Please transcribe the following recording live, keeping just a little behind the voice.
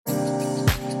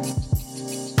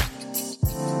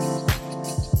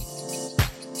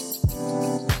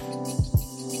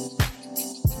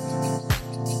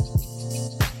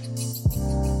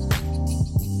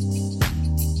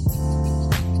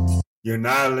You're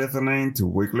now listening to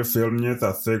Weekly Film News,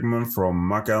 a segment from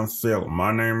Marcus Film.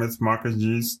 My name is Marcus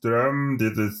G. Ström.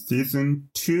 This is Season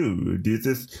 2. This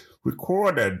is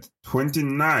recorded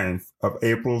 29th of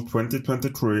April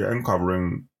 2023 and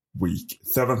covering week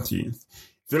 17th.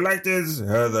 If you like this,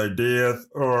 have ideas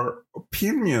or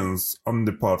opinions on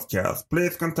the podcast,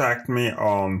 please contact me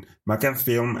on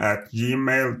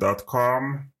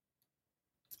marcusfilm@gmail.com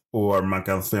or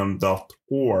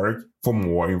marcusfilm.org for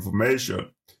more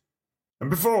information. And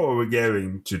before we go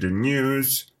into the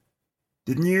news,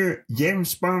 the new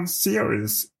James Bond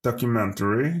series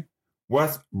documentary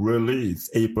was released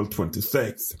April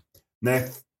 26th.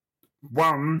 Next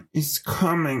one is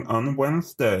coming on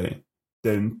Wednesday.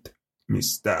 Don't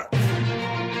miss that.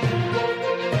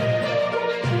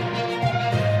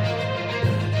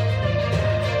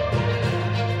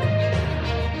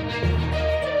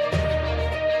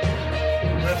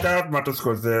 First out, Martin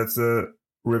Scorsese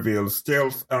reveals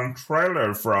stills and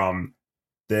trailer from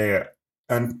the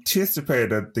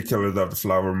anticipated The Killers of the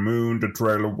Flower Moon. The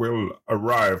trailer will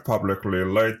arrive publicly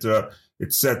later.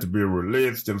 It's set to be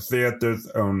released in theaters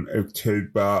on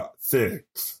October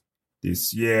 6th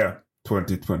this year,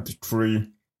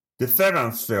 2023. The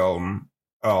seventh film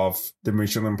of the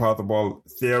Mission Impossible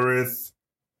series,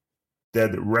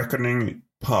 Dead Reckoning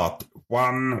Part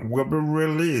 1, will be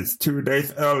released 2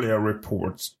 days earlier,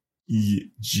 reports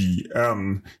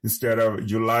EGN. Instead of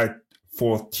July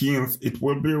 14th, it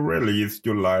will be released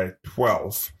July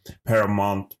 12th.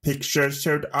 Paramount Pictures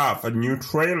showed off a new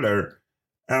trailer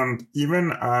and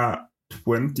even a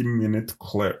 20-minute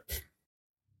clip.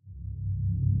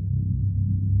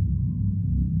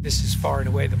 This is far and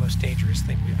away the most dangerous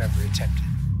thing we've ever attempted.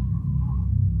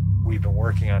 We've been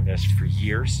working on this for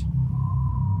years.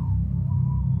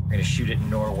 We're going to shoot it in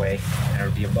Norway, and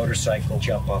it'll be a motorcycle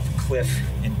jump off a cliff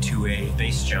into a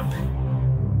base jump. I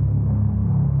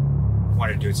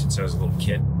wanted to do it since I was a little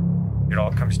kid. It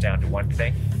all comes down to one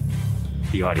thing: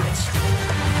 the audience.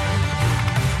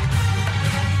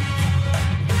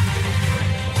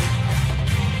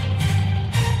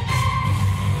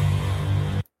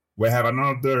 We have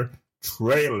another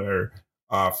trailer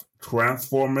of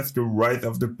Transformers: The Rise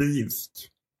of the Beast,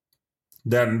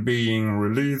 then being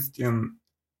released in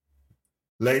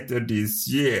later this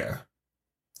year.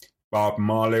 Bob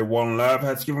Marley One Love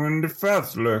has given the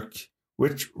first look,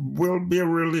 which will be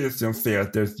released in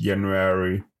theaters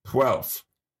January 12th,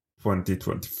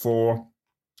 2024.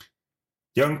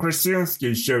 John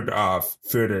Krasinski showed off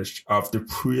footage of the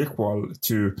prequel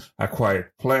to A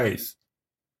Quiet Place,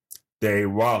 Day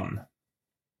 1,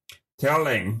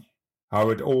 telling how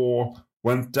it all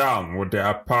went down with the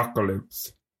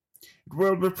apocalypse. It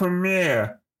will be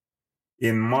premiered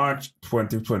in March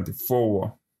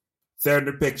 2024. So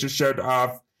the picture showed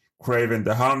off Kraven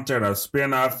the Hunter, a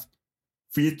spin-off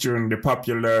featuring the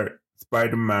popular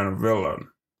Spider-Man villain.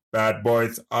 Bad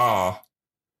Boys are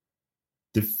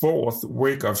the fourth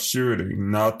week of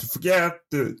shooting. Not to forget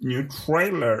the new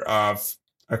trailer of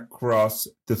Across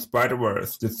the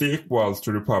Spider-Verse, the sequel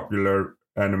to the popular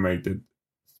animated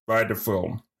Spider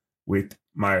film with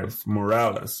Miles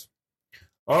Morales.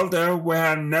 Although we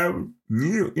have no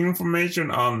new information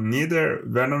on neither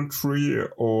Venom 3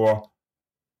 or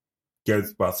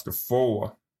Ghostbusters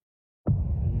 4.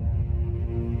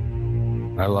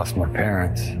 I lost my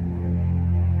parents.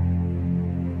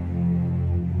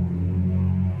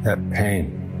 That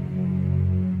pain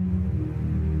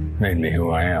made me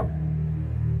who I am.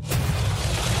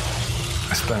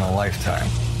 I spent a lifetime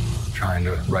trying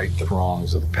to right the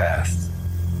wrongs of the past,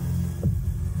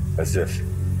 as if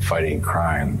fighting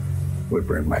crime would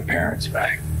bring my parents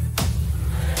back.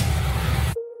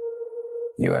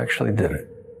 You actually did it.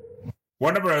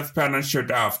 Warner Bros. Panel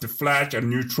showed off The Flash, a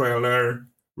new trailer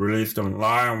released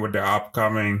online with the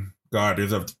upcoming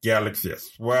Guardians of the Galaxy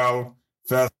as well.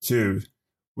 First two,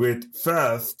 with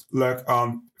first look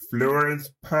on Florence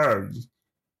Pugh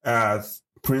as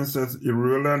Princess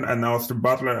Irulan and Austin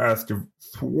Butler as the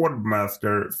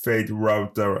Swordmaster Fate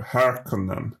Rota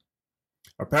Harkonnen.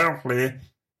 Apparently,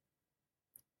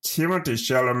 Timothée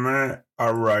Chalamet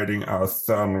are riding a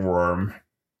Sunworm.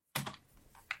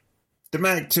 The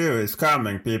Meg 2 is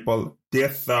coming, people,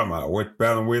 this summer, with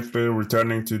Ben Wheatley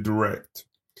returning to direct.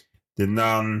 The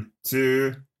Nun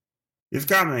 2 is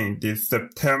coming this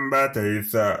September.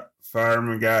 Teresa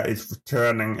Farmiga is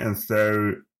returning, and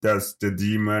so does the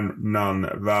demon nun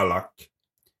Valak.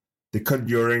 The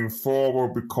Conjuring 4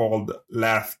 will be called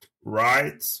Last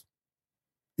Rites.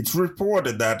 It's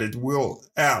reported that it will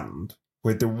end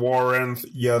with the Warrens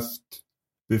just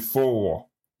before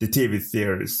the TV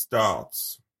series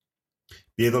starts.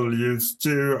 Beetlejuice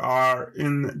 2 are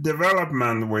in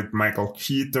development with Michael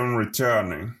Keaton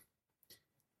returning.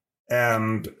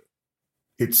 And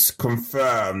it's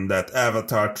confirmed that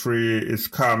Avatar 3 is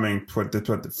coming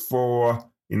 2024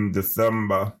 in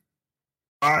December.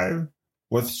 5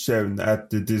 was shown at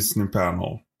the Disney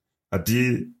panel. A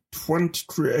D23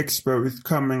 Expo is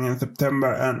coming in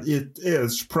September, and it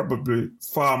is probably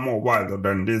far more wider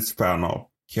than this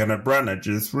panel. Kenneth Branagh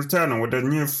is returning with a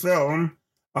new film,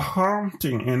 A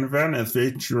Haunting in Venice,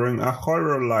 featuring a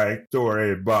horror-like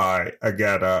story by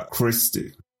Agatha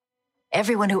Christie.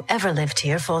 Everyone who ever lived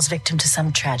here falls victim to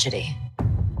some tragedy.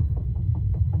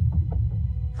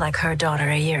 Like her daughter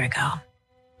a year ago.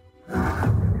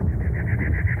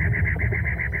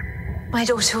 My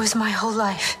daughter was my whole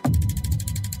life.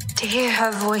 To hear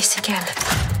her voice again,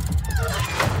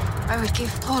 I would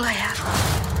give all I have.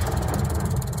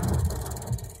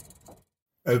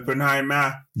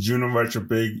 Oppenheimer, Universal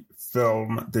big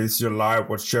film this July,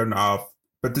 was shown off,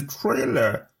 but the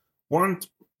trailer won't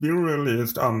be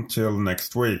released until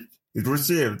next week. It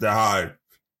received the hype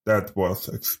that was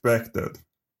expected.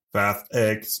 Fast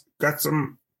X got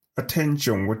some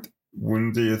attention with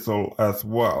Vin Diesel as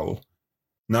well.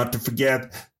 Not to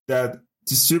forget that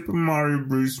the Super Mario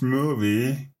Bros.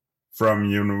 Movie from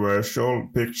Universal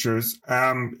Pictures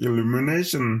and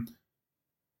Illumination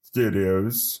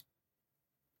Studios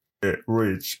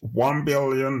reached $1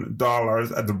 billion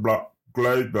at the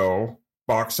global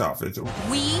box office.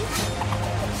 We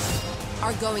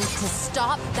are going to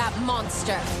stop that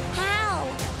monster. How?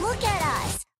 Look at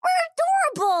us. We're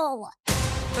adorable.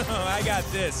 I got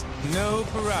this. No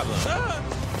problem.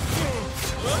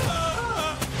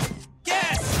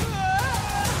 Yes!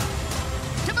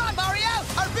 Come on, Mario!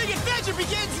 Our big adventure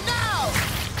begins now!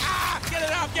 Ah! Get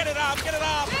it off! Get it off! Get it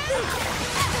off!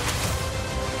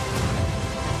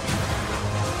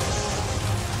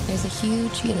 There's a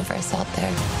huge universe out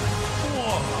there.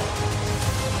 Whoa!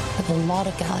 With a lot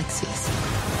of galaxies.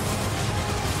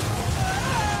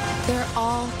 They're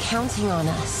all counting on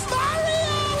us.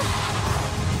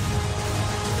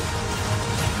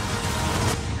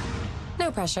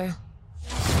 No pressure.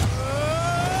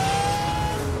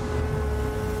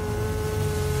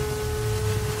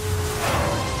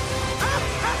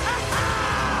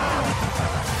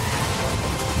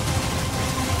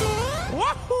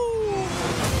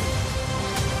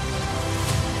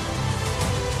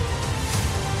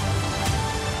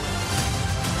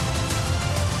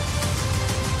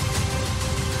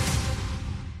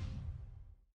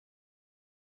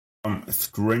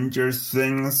 Stranger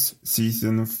Things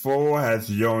Season 4 has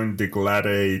joined the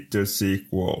Gladiator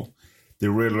sequel.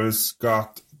 The Ridley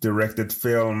Scott-directed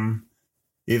film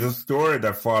is a story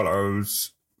that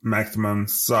follows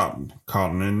Maximum's son.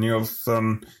 Connie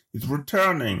Nielsen is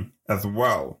returning as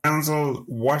well. Denzel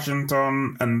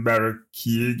Washington and Barry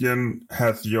Keoghan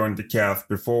has joined the cast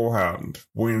beforehand.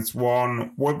 Vince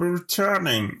Vaughn will be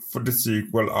returning for the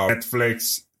sequel of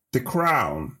Netflix The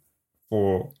Crown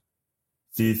for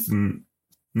season.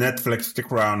 Netflix The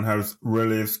Crown has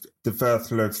released the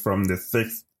first looks from the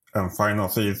 6th and final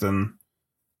season,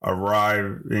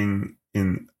 arriving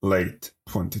in late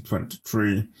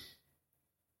 2023.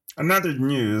 Another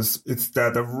news is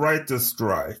that a writer's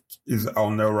strike is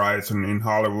on the horizon in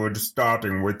Hollywood,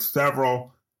 starting with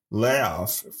several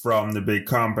layoffs from the big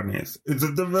companies. It's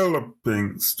a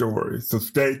developing story, so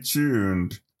stay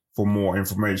tuned for more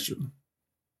information.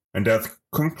 And that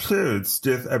concludes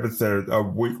this episode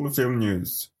of Weekly Film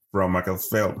News from Michael's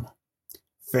Film.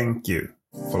 Thank you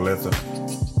for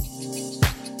listening.